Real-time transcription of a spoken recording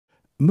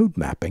Mood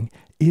mapping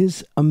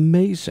is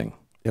amazing.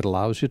 It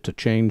allows you to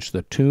change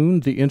the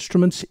tune, the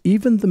instruments,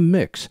 even the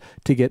mix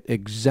to get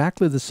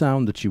exactly the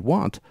sound that you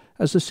want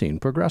as the scene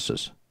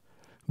progresses.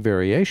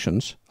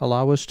 Variations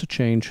allow us to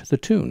change the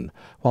tune,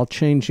 while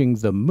changing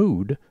the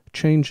mood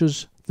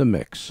changes the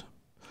mix.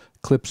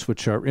 Clips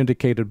which are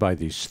indicated by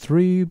these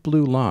 3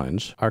 blue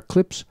lines are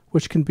clips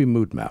which can be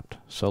mood mapped.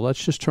 So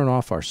let's just turn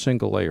off our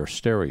single layer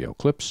stereo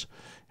clips,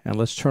 and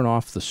let's turn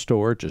off the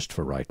store just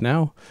for right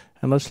now,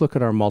 and let's look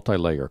at our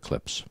multi-layer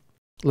clips.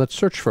 Let's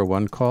search for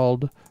one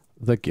called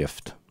The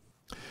Gift.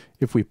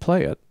 If we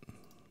play it,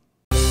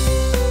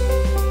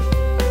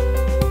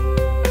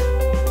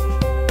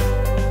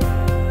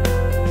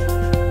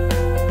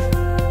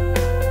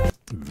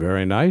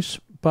 very nice,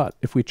 but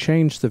if we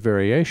change the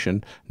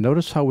variation,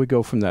 notice how we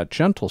go from that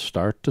gentle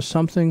start to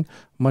something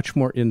much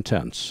more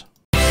intense.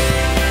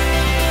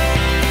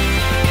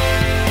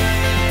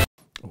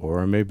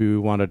 Or maybe we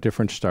want a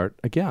different start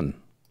again.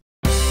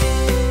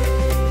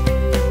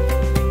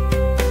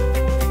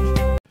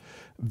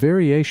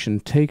 Variation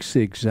takes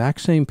the exact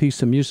same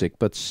piece of music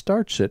but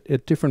starts it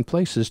at different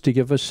places to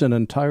give us an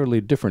entirely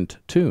different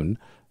tune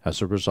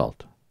as a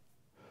result.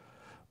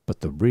 But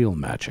the real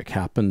magic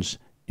happens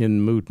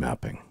in mood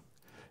mapping.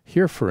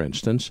 Here, for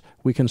instance,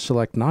 we can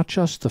select not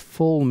just the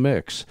full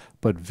mix,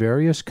 but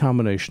various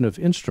combination of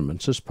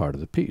instruments as part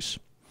of the piece.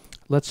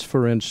 Let's,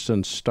 for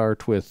instance,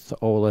 start with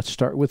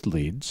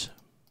leads.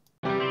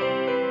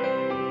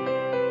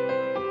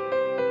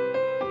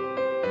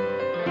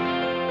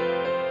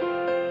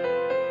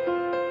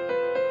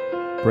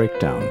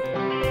 Breakdown.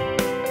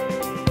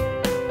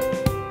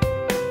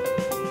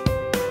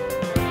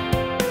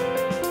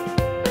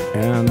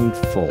 And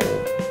full.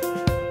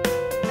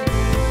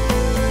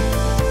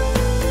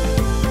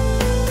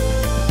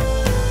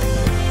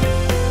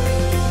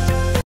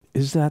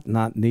 Is that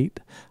not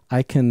neat?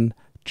 I can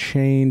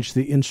change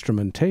the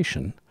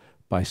instrumentation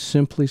by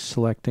simply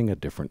selecting a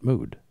different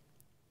mood.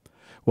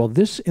 Well,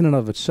 this in and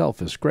of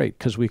itself is great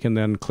because we can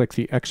then click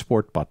the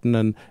export button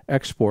and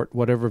export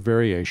whatever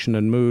variation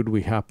and mood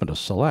we happen to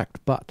select.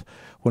 But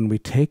when we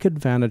take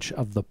advantage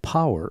of the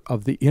power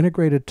of the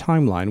integrated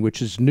timeline,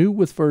 which is new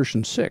with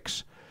version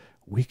 6,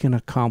 we can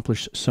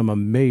accomplish some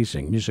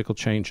amazing musical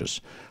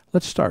changes.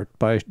 Let's start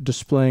by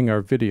displaying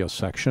our video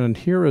section. And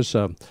here is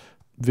a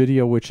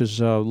video which is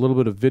a little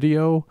bit of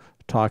video,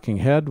 talking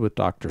head with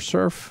Dr.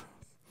 Surf,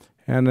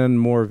 and then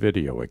more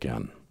video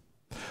again.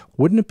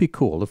 Wouldn't it be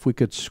cool if we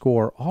could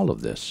score all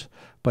of this,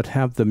 but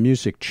have the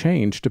music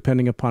change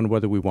depending upon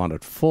whether we want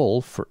it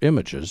full for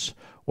images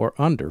or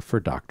under for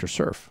Dr.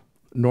 Surf?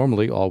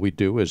 Normally all we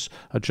do is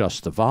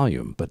adjust the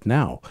volume, but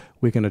now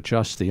we can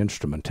adjust the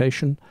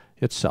instrumentation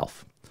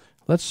itself.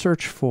 Let's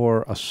search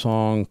for a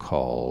song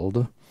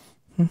called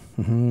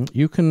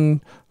You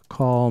Can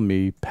Call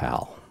Me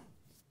Pal.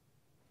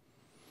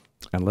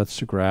 And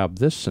let's grab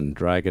this and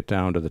drag it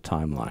down to the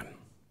timeline.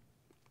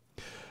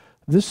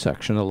 This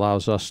section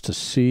allows us to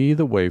see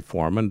the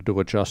waveform and to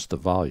adjust the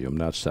volume.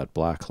 That's that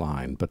black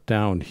line. But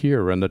down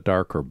here in the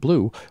darker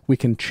blue, we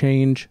can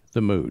change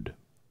the mood.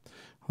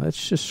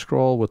 Let's just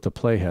scroll with the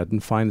playhead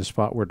and find the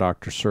spot where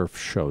Dr. Surf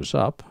shows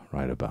up,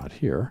 right about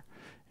here.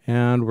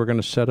 And we're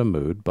going to set a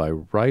mood by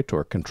right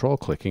or control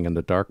clicking in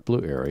the dark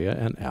blue area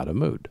and add a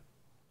mood.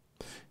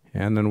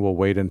 And then we'll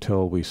wait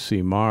until we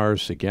see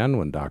Mars again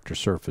when Dr.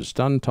 Surf is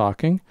done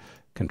talking.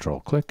 Control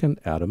click and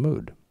add a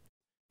mood.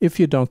 If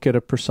you don't get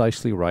it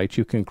precisely right,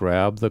 you can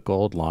grab the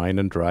gold line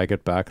and drag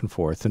it back and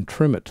forth and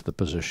trim it to the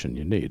position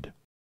you need.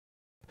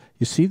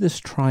 You see this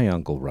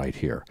triangle right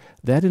here?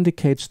 That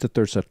indicates that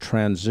there's a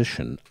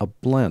transition, a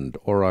blend,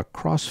 or a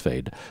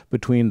crossfade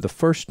between the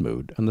first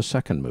mood and the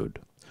second mood.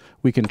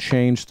 We can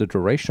change the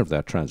duration of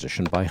that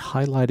transition by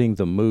highlighting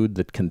the mood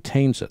that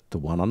contains it, the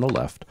one on the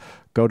left,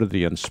 go to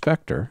the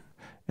inspector,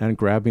 and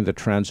grabbing the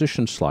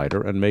transition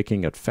slider and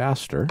making it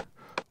faster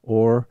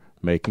or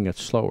making it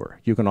slower.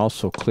 You can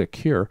also click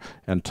here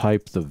and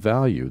type the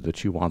value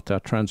that you want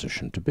that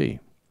transition to be.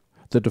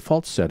 The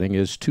default setting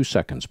is 2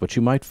 seconds, but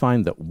you might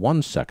find that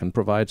 1 second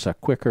provides a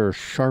quicker,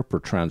 sharper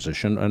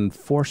transition, and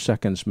 4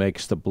 seconds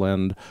makes the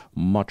blend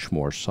much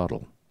more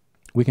subtle.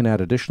 We can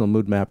add additional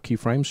mood map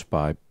keyframes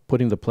by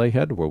putting the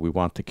playhead where we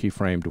want the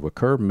keyframe to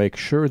occur. Make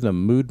sure the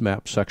mood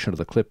map section of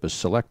the clip is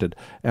selected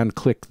and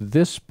click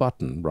this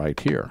button right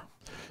here.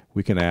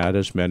 We can add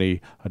as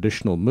many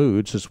additional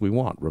moods as we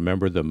want.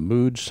 Remember, the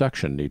mood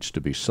section needs to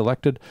be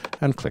selected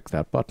and click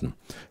that button.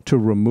 To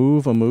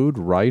remove a mood,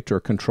 right or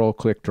control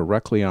click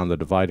directly on the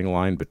dividing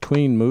line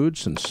between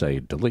moods and say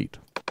delete.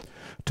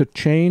 To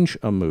change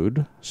a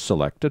mood,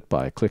 select it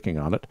by clicking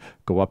on it,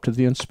 go up to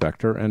the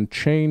inspector and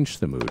change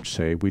the mood.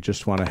 Say we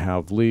just want to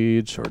have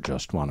leads, or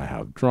just want to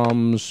have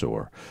drums,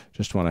 or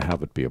just want to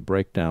have it be a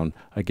breakdown.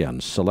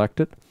 Again, select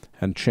it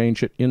and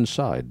change it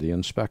inside the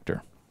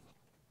inspector.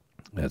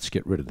 Let's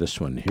get rid of this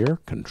one here.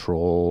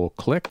 Control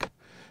click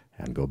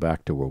and go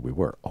back to where we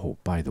were. Oh,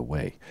 by the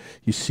way,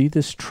 you see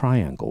this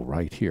triangle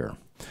right here?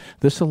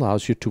 This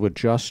allows you to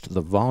adjust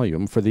the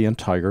volume for the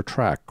entire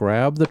track.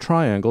 Grab the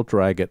triangle,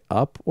 drag it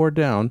up or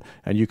down,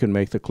 and you can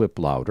make the clip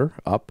louder,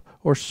 up,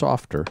 or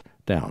softer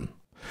down.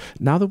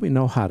 Now that we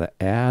know how to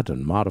add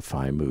and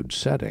modify mood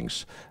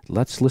settings,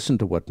 let's listen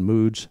to what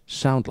moods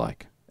sound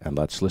like, and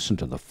let's listen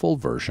to the full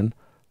version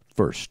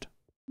first.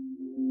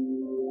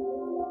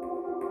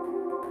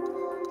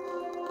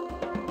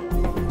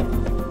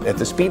 At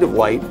the speed of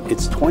light,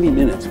 it's 20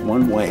 minutes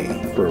one way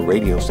for a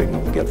radio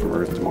signal to get from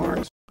Earth to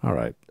Mars. All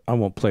right, I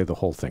won't play the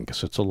whole thing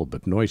because it's a little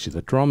bit noisy.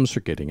 The drums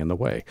are getting in the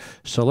way.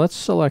 So let's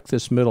select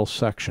this middle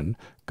section,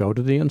 go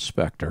to the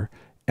inspector,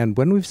 and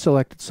when we've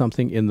selected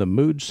something in the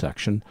mood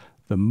section,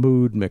 the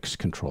mood mix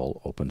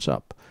control opens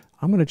up.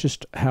 I'm going to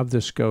just have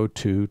this go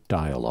to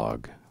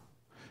Dialog.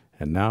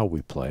 And now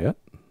we play it.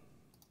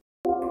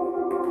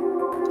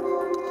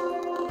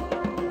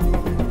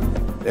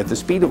 At the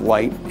speed of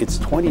light, it's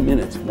 20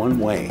 minutes one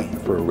way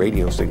for a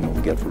radio signal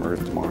to get from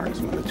Earth to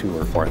Mars when the two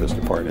are farthest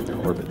apart in their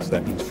orbits.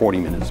 That means 40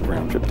 minutes of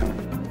round trip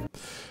time.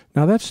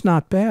 Now that's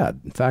not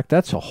bad. In fact,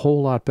 that's a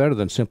whole lot better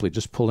than simply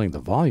just pulling the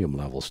volume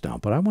levels down.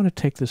 But I want to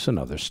take this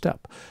another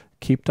step.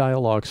 Keep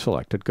Dialog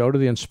selected, go to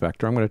the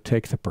inspector. I'm going to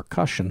take the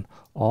percussion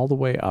all the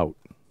way out.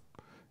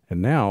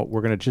 And now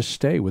we're going to just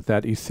stay with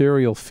that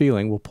ethereal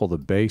feeling. We'll pull the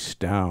bass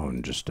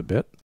down just a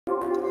bit.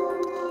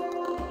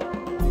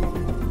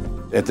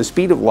 At the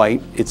speed of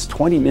light, it's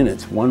 20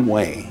 minutes one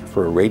way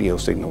for a radio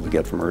signal to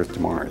get from Earth to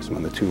Mars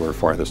when the two are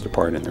farthest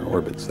apart in their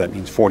orbits. That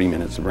means 40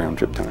 minutes of round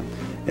trip time.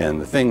 And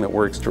the thing that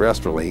works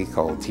terrestrially,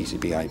 called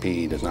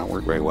TCP/IP, does not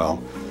work very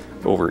well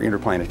over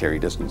interplanetary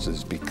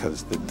distances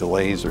because the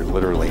delays are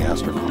literally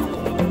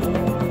astronomical.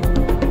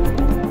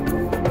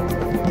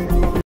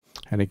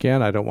 And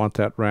again, I don't want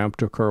that ramp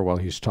to occur while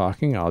he's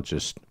talking. I'll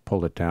just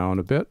pull it down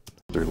a bit.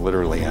 They're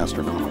literally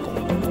astronomical.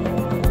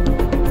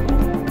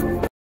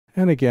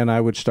 And again, I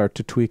would start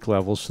to tweak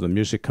levels so the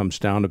music comes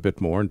down a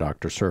bit more and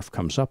Dr. Surf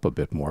comes up a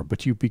bit more.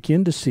 But you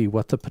begin to see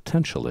what the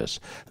potential is.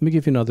 Let me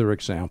give you another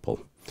example.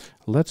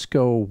 Let's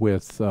go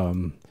with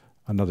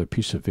another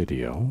piece of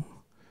video,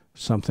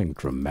 something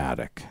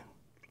dramatic.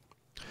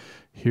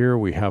 Here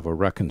we have a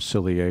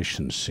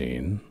reconciliation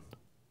scene.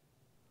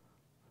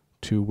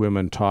 Two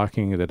women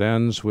talking that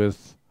ends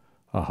with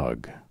a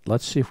hug.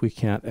 Let's see if we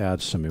can't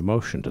add some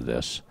emotion to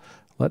this.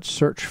 Let's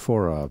search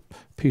for a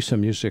piece of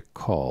music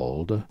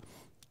called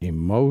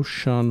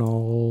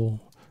Emotional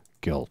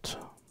Guilt.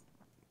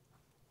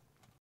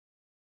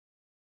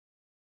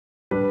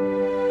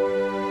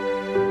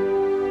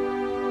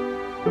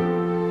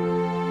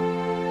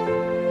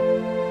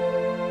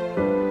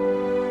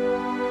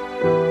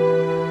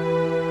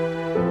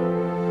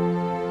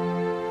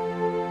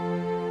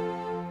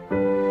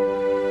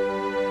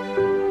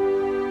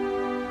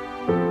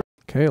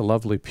 Okay, a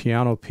lovely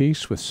piano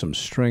piece with some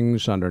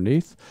strings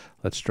underneath.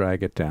 Let's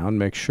drag it down,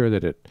 make sure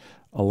that it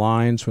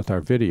aligns with our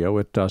video.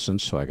 It doesn't,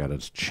 so I got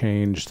to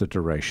change the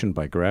duration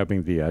by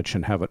grabbing the edge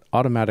and have it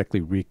automatically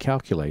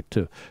recalculate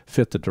to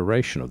fit the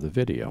duration of the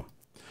video.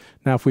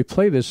 Now if we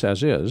play this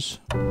as is.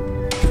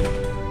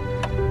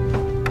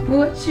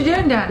 What you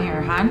doing down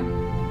here, hon?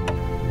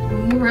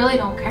 You really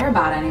don't care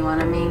about anyone.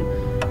 I mean,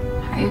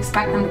 how do you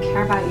expect them to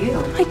care about you?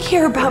 I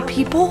care about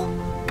people.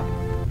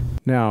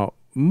 Now,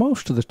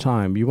 most of the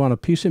time you want a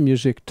piece of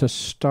music to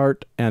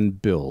start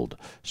and build.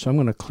 So I'm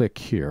going to click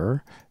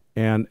here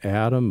and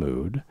add a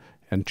mood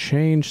and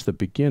change the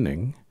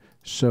beginning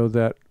so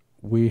that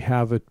we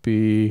have it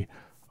be,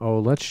 oh,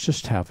 let's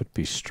just have it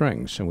be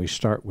strings, and we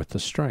start with the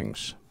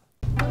strings.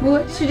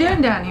 What you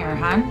doing down here,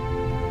 hon?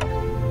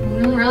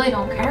 You really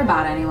don't care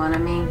about anyone. I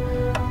mean,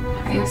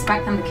 how do you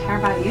expect them to care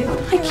about you?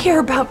 I care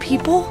about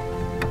people.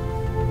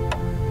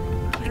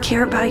 I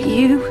care about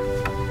you.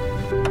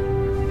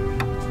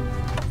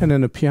 And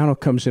then the piano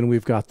comes in,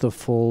 we've got the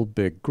full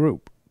big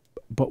group.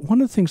 But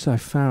one of the things I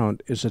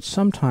found is that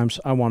sometimes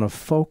I want to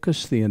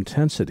focus the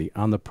intensity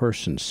on the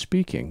person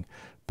speaking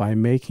by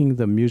making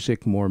the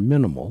music more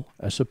minimal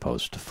as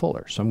opposed to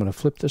fuller. So I'm going to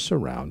flip this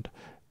around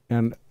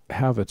and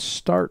have it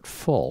start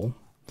full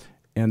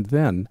and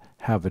then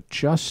have it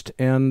just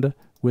end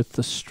with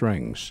the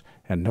strings.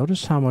 And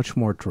notice how much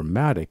more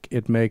dramatic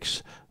it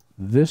makes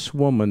this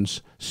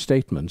woman's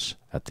statements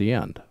at the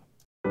end.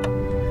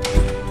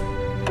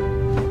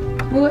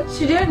 What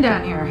you doing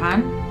down here,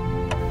 hon?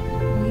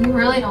 You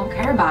really don't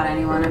care about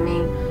anyone. I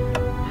mean,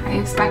 how do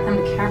you expect them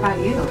to care about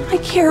you? I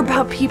care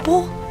about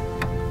people.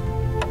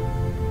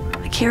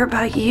 I care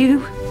about you.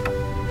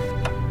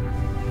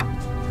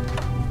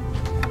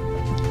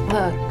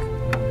 Look,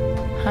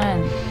 hun,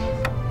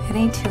 it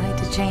ain't too late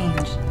to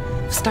change.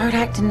 Start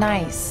acting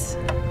nice.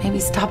 Maybe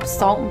stop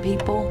assaulting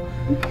people,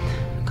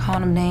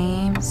 calling them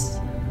names.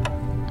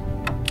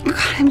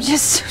 God, I'm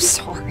just so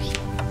sorry.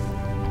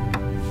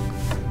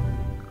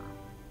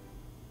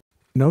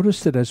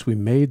 Notice that as we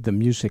made the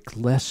music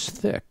less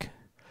thick,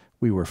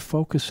 we were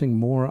focusing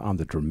more on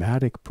the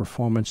dramatic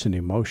performance and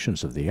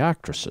emotions of the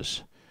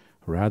actresses.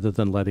 Rather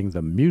than letting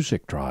the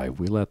music drive,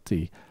 we let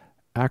the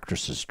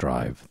actresses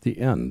drive the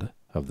end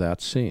of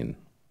that scene.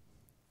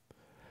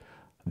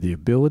 The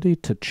ability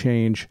to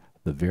change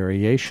the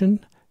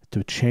variation,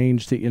 to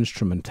change the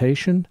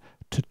instrumentation,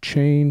 to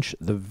change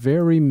the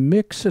very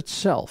mix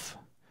itself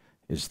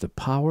is the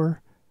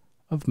power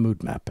of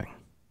mood mapping.